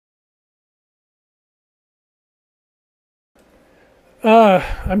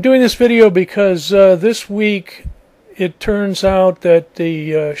I'm doing this video because this week it turns out that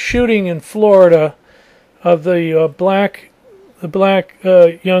the shooting in Florida of the black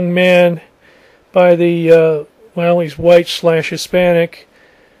young man by the well, he's white/Hispanic.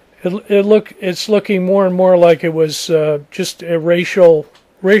 It's looking more and more like it was just a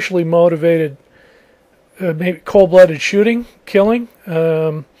racially motivated, maybe cold-blooded killing.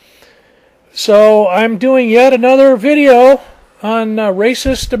 So I'm doing yet another video on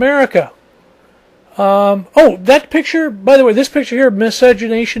racist America. Oh, that picture, by the way, this picture here,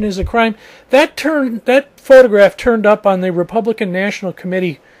 miscegenation is a crime. That photograph turned up on the Republican National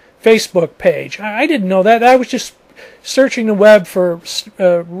Committee Facebook page. I didn't know that. I was just searching the web for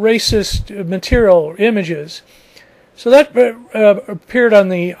racist material images. So that appeared on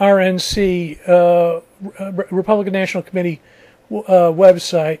the RNC, Republican National Committee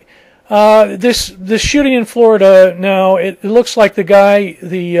website. This shooting in Florida now, it looks like the guy,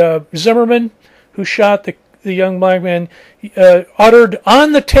 the Zimmerman, who shot the young black man, uttered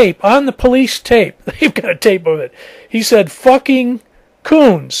on the tape, on the police tape, they've got a tape of it, he said, "Fucking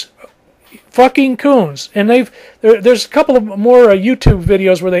coons. Fucking coons." And there's a couple of more YouTube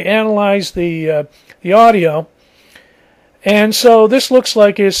videos where they analyze the audio. And so this looks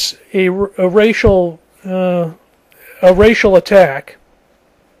like it's a racial attack.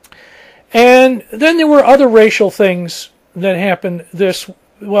 And then there were other racial things that happened this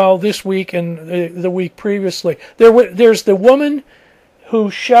week and the week previously. There's the woman who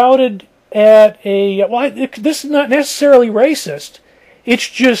shouted at a, well, this is not necessarily racist. It's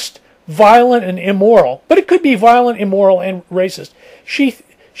just violent and immoral. But it could be violent, immoral, and racist. She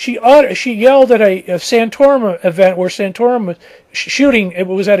yelled at a Santorum event where Santorum was shooting. It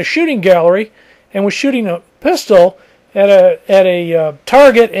was at a shooting gallery and was shooting a pistol at a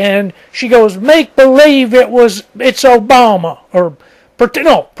target, and she goes, "Make believe it's Obama," or pretend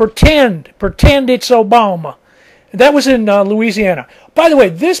it's Obama. That was in Louisiana. By the way,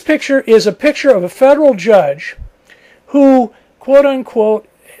 this picture is a picture of a federal judge who, quote unquote,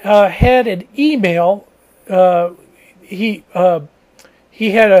 had an email. He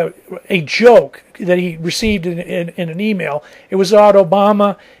had a joke that he received in an email. It was about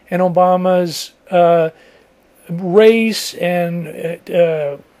Obama and Obama's race, and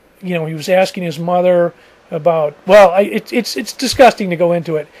he was asking his mother about, well, it's disgusting to go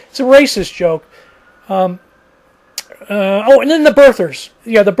into it. It's a racist joke. Oh, and then the birthers.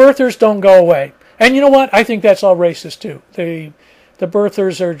 Yeah, the birthers don't go away. And you know what? I think that's all racist too. The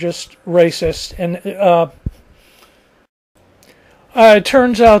birthers are just racist. And it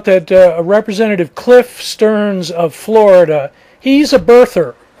turns out that Representative Cliff Stearns of Florida, he's a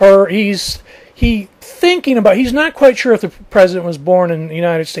birther, or he's not quite sure if the president was born in the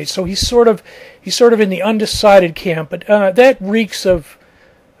United States, so he's sort of in the undecided camp. But that reeks of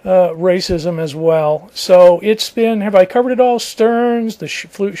racism as well. So it's been, have I covered it all? Stearns, the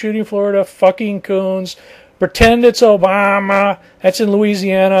shooting in Florida, fucking coons, pretend it's Obama. That's in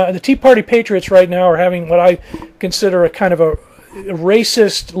Louisiana. The Tea Party Patriots right now are having what I consider a kind of a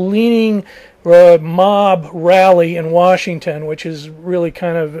racist leaning mob rally in Washington, which is really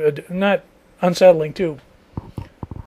kind of not unsettling too.